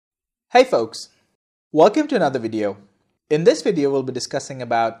Hey folks, welcome to another video. In this video, we'll be discussing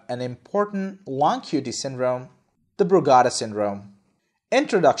about an important long QT syndrome, the Brugada Syndrome.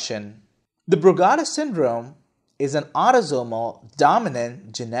 Introduction. The Brugada Syndrome is an autosomal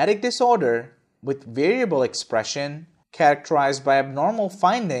dominant genetic disorder with variable expression characterized by abnormal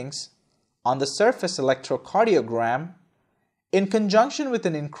findings on the surface electrocardiogram in conjunction with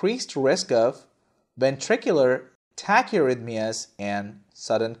an increased risk of ventricular tachyarrhythmias and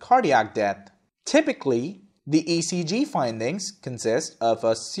sudden cardiac death. Typically, the ECG findings consist of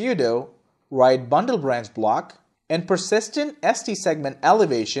a pseudo right bundle branch block and persistent ST segment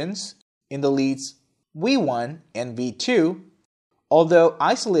elevations in the leads V1 and V2, although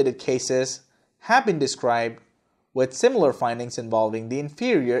isolated cases have been described with similar findings involving the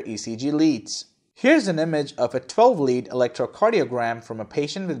inferior ECG leads. Here's an image of a 12-lead electrocardiogram from a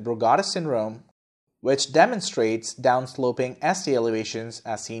patient with Brugada syndrome, which demonstrates downsloping ST elevations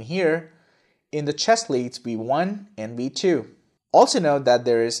as seen here in the chest leads V1 and V2. Also note that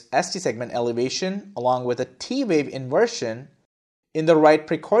there is ST segment elevation along with a T-wave inversion in the right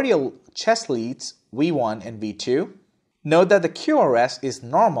precordial chest leads V1 and V2. Note that the QRS is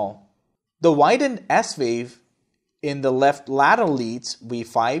normal. The widened S-wave in the left lateral leads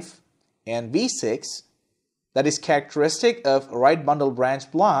V5 and V6 that is characteristic of right bundle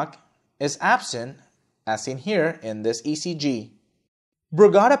branch block is absent as seen here in this ECG.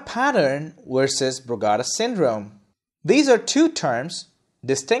 Brugada pattern versus Brugada syndrome. These are two terms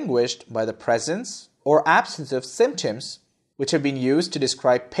distinguished by the presence or absence of symptoms which have been used to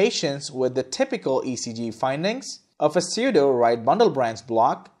describe patients with the typical ECG findings of a pseudo right bundle branch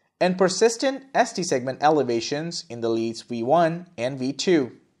block and persistent ST segment elevations in the leads V1 and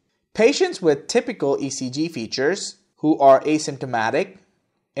V2. Patients with typical ECG features who are asymptomatic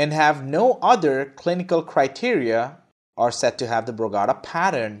and have no other clinical criteria are said to have the Brugada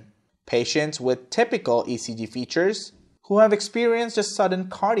pattern. Patients with typical ECG features who have experienced a sudden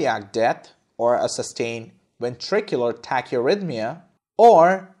cardiac death or a sustained ventricular tachyarrhythmia,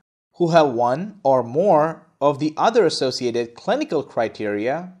 or who have one or more of the other associated clinical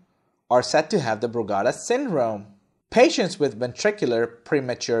criteria are said to have the Brugada syndrome. Patients with ventricular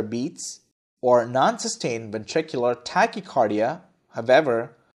premature beats or non-sustained ventricular tachycardia,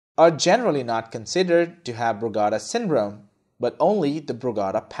 however, are generally not considered to have Brugada syndrome, but only the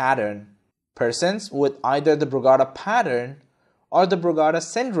Brugada pattern. Persons with either the Brugada pattern or the Brugada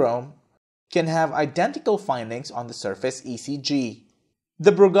syndrome can have identical findings on the surface ECG.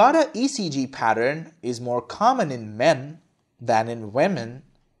 The Brugada ECG pattern is more common in men than in women,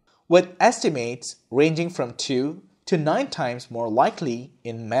 with estimates ranging from 2 to 9 times more likely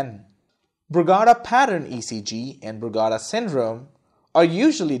in men. Brugada pattern ECG and Brugada syndrome are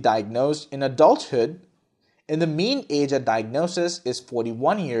usually diagnosed in adulthood, and the mean age at diagnosis is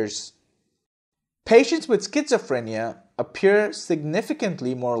 41 years. Patients with schizophrenia appear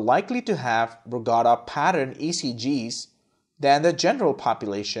significantly more likely to have Brugada pattern ECGs than the general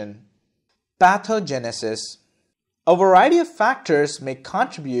population. Pathogenesis. A variety of factors may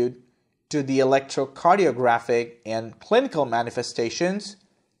contribute to the electrocardiographic and clinical manifestations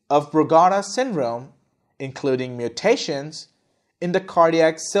of Brugada syndrome, including mutations in the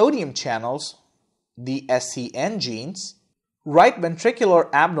cardiac sodium channels, the SCN genes, right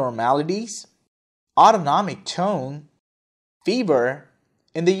ventricular abnormalities, autonomic tone, fever,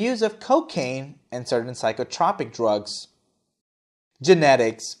 and the use of cocaine and certain psychotropic drugs.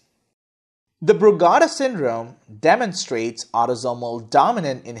 Genetics. The Brugada syndrome demonstrates autosomal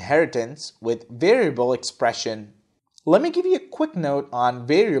dominant inheritance with variable expression. Let me give you a quick note on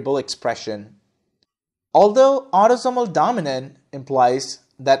variable expression. Although autosomal dominant implies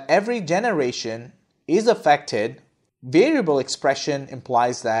that every generation is affected, variable expression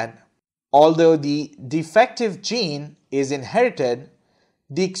implies that although the defective gene is inherited,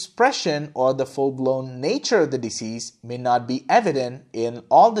 the expression or the full-blown nature of the disease may not be evident in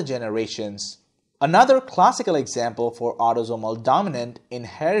all the generations. Another classical example for autosomal dominant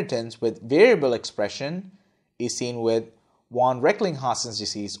inheritance with variable expression is seen with von Recklinghausen's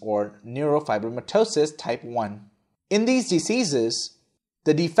disease or neurofibromatosis type 1. In these diseases,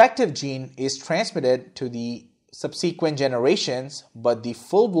 the defective gene is transmitted to the subsequent generations, but the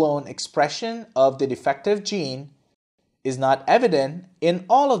full-blown expression of the defective gene is not evident in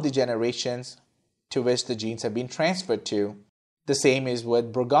all of the generations to which the genes have been transferred to. The same is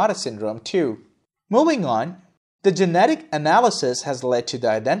with Brugada syndrome too. Moving on, the genetic analysis has led to the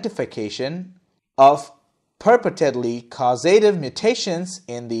identification of purportedly causative mutations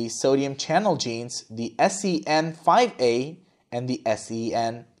in the sodium channel genes, the SCN5A and the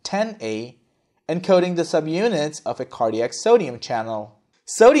SCN10A, encoding the subunits of a cardiac sodium channel.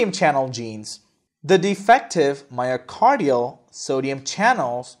 Sodium channel genes. The defective myocardial sodium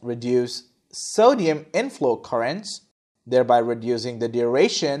channels reduce sodium inflow currents, thereby reducing the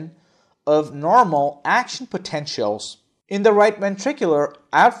duration of normal action potentials. In the right ventricular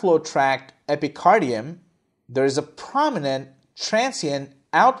outflow tract epicardium, there is a prominent transient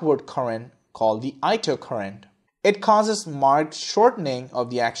outward current called the ito current. It causes marked shortening of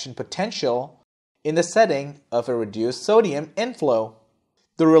the action potential in the setting of a reduced sodium inflow.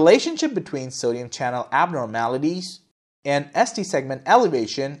 The relationship between sodium channel abnormalities and ST segment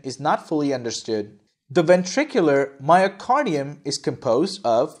elevation is not fully understood. The ventricular myocardium is composed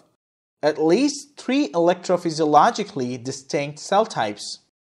of at least 3 electrophysiologically distinct cell types: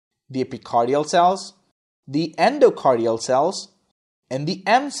 the epicardial cells, the endocardial cells, and the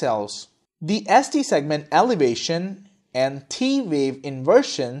M cells. The ST segment elevation and T wave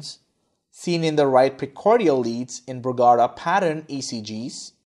inversions seen in the right precordial leads in Brugada pattern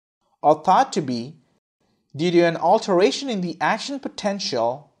ECGs are thought to be due to an alteration in the action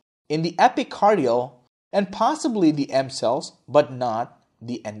potential in the epicardial and possibly the M cells, but not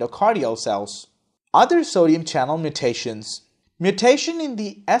the endocardial cells. Other sodium channel mutations. Mutation in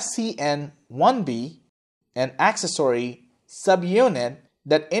the SCN1B, an accessory subunit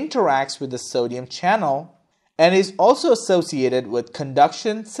that interacts with the sodium channel and is also associated with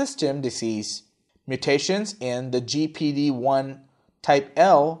conduction system disease. Mutations in the GPD1 type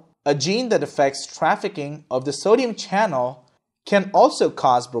L, a gene that affects trafficking of the sodium channel, can also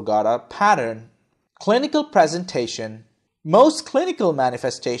cause Brugada pattern. Clinical presentation. Most clinical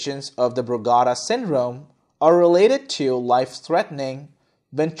manifestations of the Brugada syndrome are related to life-threatening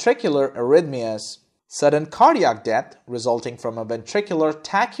ventricular arrhythmias. Sudden cardiac death resulting from a ventricular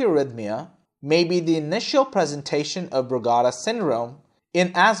tachyarrhythmia may be the initial presentation of Brugada syndrome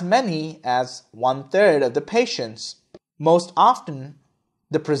in as many as 1/3 of the patients. Most often,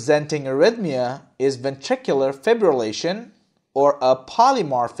 the presenting arrhythmia is ventricular fibrillation or a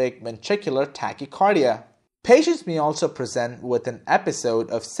polymorphic ventricular tachycardia. Patients may also present with an episode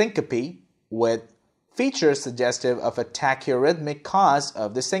of syncope with features suggestive of a tachyarrhythmic cause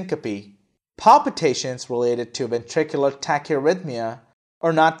of the syncope. Palpitations related to ventricular tachyarrhythmia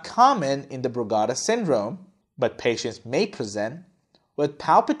are not common in the Brugada syndrome, but patients may present with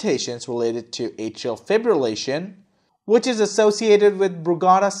palpitations related to atrial fibrillation, which is associated with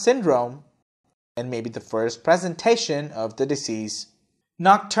Brugada syndrome and may be the first presentation of the disease.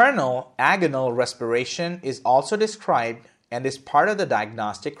 Nocturnal agonal respiration is also described and is part of the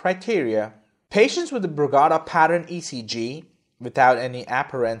diagnostic criteria. Patients with the Brugada pattern ECG without any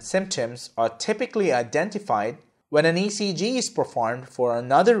apparent symptoms are typically identified when an ECG is performed for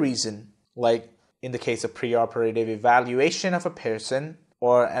another reason, like in the case of preoperative evaluation of a person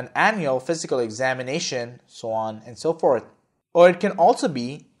or an annual physical examination, so on and so forth. Or it can also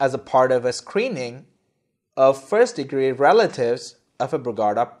be as a part of a screening of first-degree relatives of a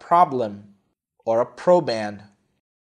Brugada problem or a proband.